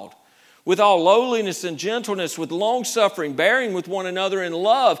called, with all lowliness and gentleness, with long-suffering, bearing with one another in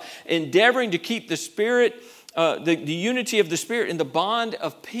love, endeavoring to keep the Spirit, the unity of the Spirit in the bond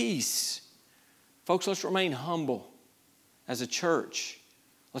of peace. Folks, let's remain humble as a church.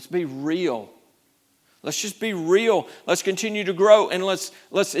 Let's be real. Let's just be real. Let's continue to grow, and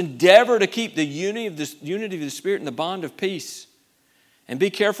let's endeavor to keep the unity of the Spirit in the bond of peace. And be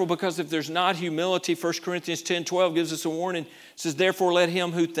careful, because if there's not humility, 1 Corinthians 10:12 gives us a warning. It says, therefore let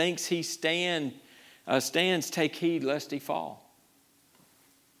him who thinks he stands take heed lest he fall.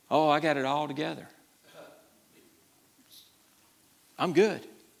 Oh, I got it all together. I'm good.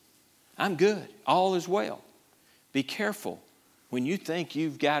 All is well. Be careful when you think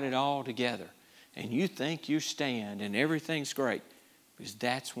you've got it all together and you think you stand and everything's great, because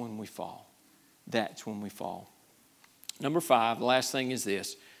that's when we fall. That's when we fall. Number 5, the last thing is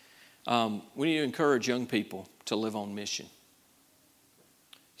this. We need to encourage young people to live on mission.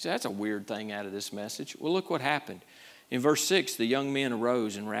 You say, that's a weird thing out of this message. Well, look what happened. In verse 6, the young men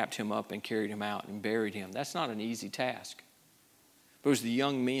arose and wrapped him up and carried him out and buried him. That's not an easy task. But it was the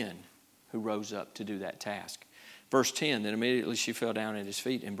young men who rose up to do that task. Verse 10, then immediately she fell down at his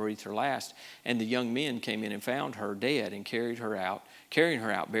feet and breathed her last. And the young men came in and found her dead and carrying her out,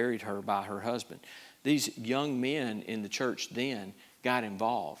 buried her by her husband. These young men in the church then got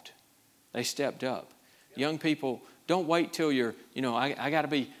involved. They stepped up. Young people, don't wait till you're, I got to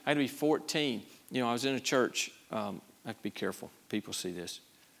be 14. I was in a church, I have to be careful. People see this.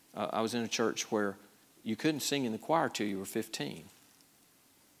 I was in a church where you couldn't sing in the choir till you were 15.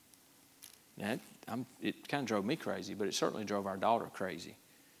 Now, it kind of drove me crazy, but it certainly drove our daughter crazy.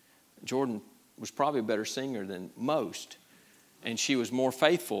 Jordan was probably a better singer than most. And she was more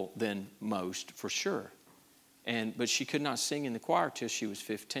faithful than most, for sure. But she could not sing in the choir till she was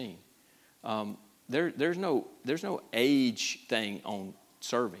 15. There's no age thing on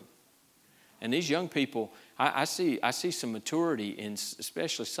serving. And these young people, I see some maturity in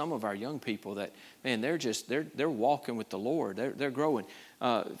especially some of our young people that, man, they're walking with the Lord. They're growing.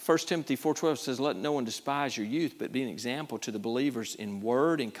 1 Timothy 4:12 says, let no one despise your youth, but be an example to the believers in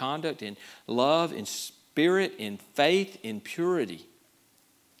word, in conduct, in love, in spirit, in faith, in purity.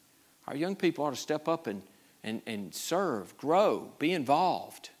 Our young people ought to step up and serve, grow, be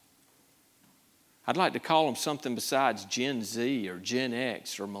involved. I'd like to call them something besides Gen Z or Gen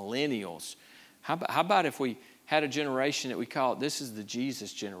X or millennials. How about if we had a generation that we call it, this is the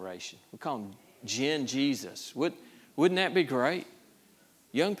Jesus generation. We call them Gen Jesus. Wouldn't that be great?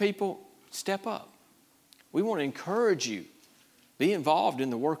 Young people, step up. We want to encourage you. Be involved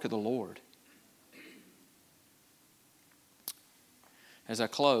in the work of the Lord. As I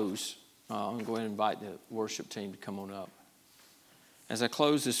close, I'm going to go ahead and invite the worship team to come on up. As I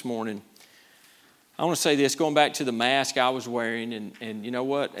close this morning, I want to say this, going back to the mask I was wearing, and you know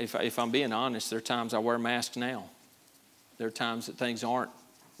what? If I'm being honest, there are times I wear masks now. There are times that things aren't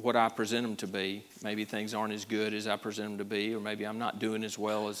what I present them to be. Maybe things aren't as good as I present them to be, or maybe I'm not doing as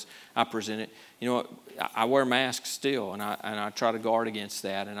well as I present it. You know what? I wear masks still, and I try to guard against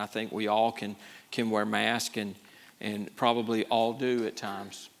that, and I think we all can wear masks, and probably all do at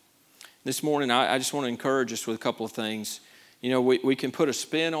times. This morning, I just want to encourage us with a couple of things. We can put a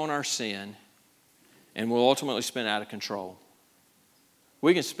spin on our sin, and we'll ultimately spin out of control.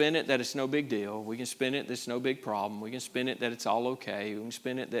 We can spin it that it's no big deal. We can spin it that it's no big problem. We can spin it that it's all okay. We can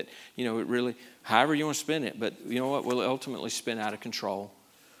spin it that, it really, however you want to spin it. But you know what? We'll ultimately spin out of control.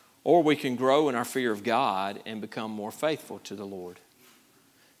 Or we can grow in our fear of God and become more faithful to the Lord.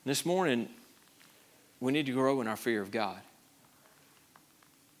 This morning, we need to grow in our fear of God.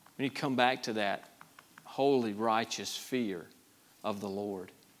 We need to come back to that holy, righteous fear of the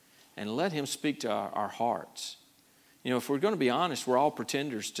Lord and let Him speak to our hearts. If we're going to be honest, we're all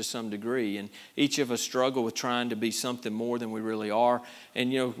pretenders to some degree, and each of us struggle with trying to be something more than we really are.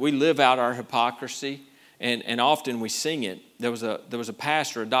 And, we live out our hypocrisy, and often we sing it. There was a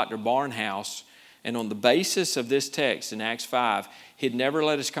pastor, Dr. Barnhouse, and on the basis of this text in Acts 5, he'd never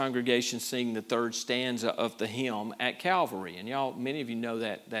let his congregation sing the third stanza of the hymn at Calvary. And y'all, many of you know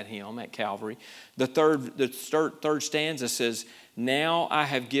that hymn at Calvary. The third stanza says, "Now I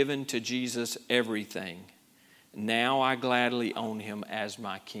have given to Jesus everything. Now I gladly own him as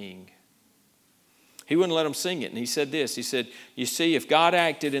my king." He wouldn't let them sing it. And he said this, he said, "You see, if God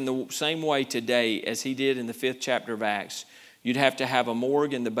acted in the same way today as he did in the 5th chapter of Acts, you'd have to have a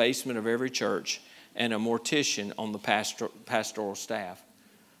morgue in the basement of every church and a mortician on the pastoral staff."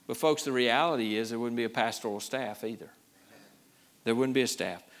 But folks, the reality is there wouldn't be a pastoral staff either. There wouldn't be a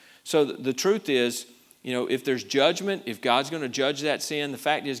staff. So the truth is, if there's judgment, if God's going to judge that sin, the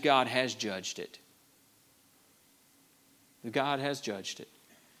fact is God has judged it. God has judged it.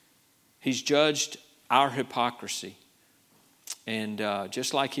 He's judged our hypocrisy. And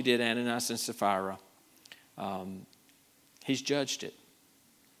just like he did Ananias and Sapphira, he's judged it.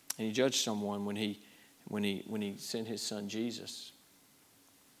 And he judged someone when he sent his son Jesus.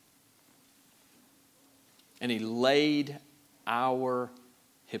 And he laid our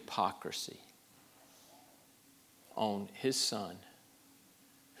hypocrisy on his son,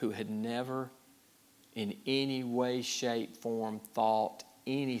 who had never in any way, shape, form, thought,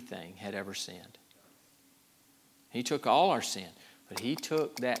 anything had ever sinned. He took all our sin, but he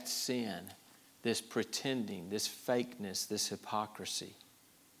took that sin, this pretending, this fakeness, this hypocrisy.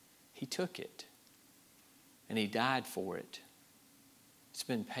 He took it, and he died for it. It's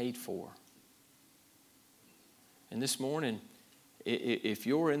been paid for. And this morning, if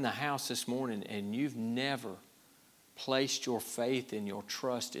you're in the house this morning and you've never placed your faith and your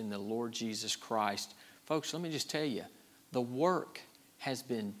trust in the Lord Jesus Christ, folks, let me just tell you, the work has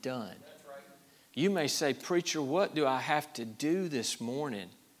been done. That's right. You may say, "Preacher, what do I have to do this morning?"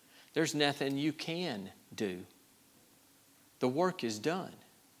 There's nothing you can do. The work is done.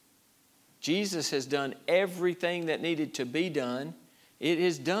 Jesus has done everything that needed to be done. It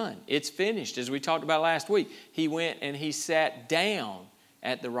is done. It's finished. As we talked about last week, he went and he sat down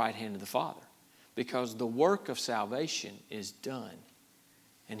at the right hand of the Father because the work of salvation is done.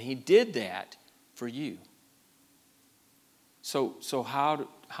 And he did that for you. So how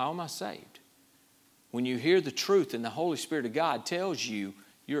am I saved? When you hear the truth and the Holy Spirit of God tells you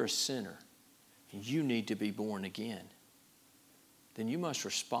you're a sinner and you need to be born again, then you must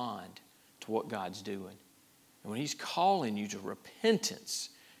respond to what God's doing. And when he's calling you to repentance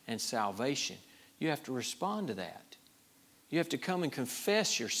and salvation, you have to respond to that. You have to come and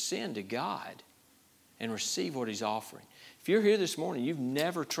confess your sin to God and receive what he's offering. If you're here this morning, you've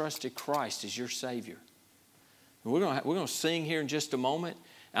never trusted Christ as your Savior. And we're going to sing here in just a moment.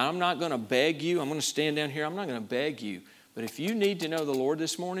 And I'm not going to beg you. I'm going to stand down here. I'm not going to beg you. But if you need to know the Lord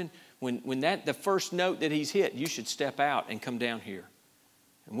this morning, when the first note that he's hit, you should step out and come down here.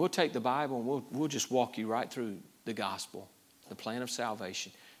 And we'll take the Bible and we'll just walk you right through the gospel, the plan of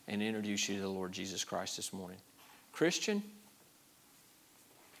salvation, and introduce you to the Lord Jesus Christ this morning. Christian,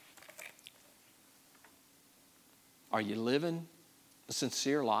 are you living a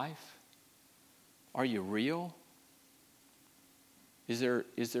sincere life? Are you real? Is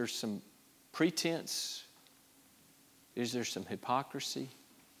there some pretense? Is there some hypocrisy?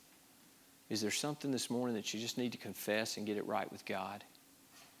 Is there something this morning that you just need to confess and get it right with God?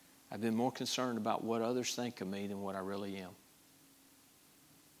 I've been more concerned about what others think of me than what I really am.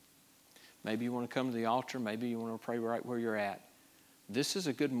 Maybe you want to come to the altar. Maybe you want to pray right where you're at. This is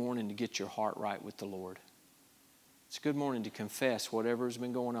a good morning to get your heart right with the Lord. It's a good morning to confess whatever has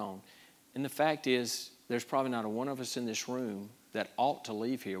been going on. And the fact is, there's probably not a one of us in this room that ought to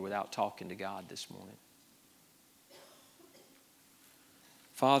leave here without talking to God this morning.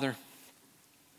 Father,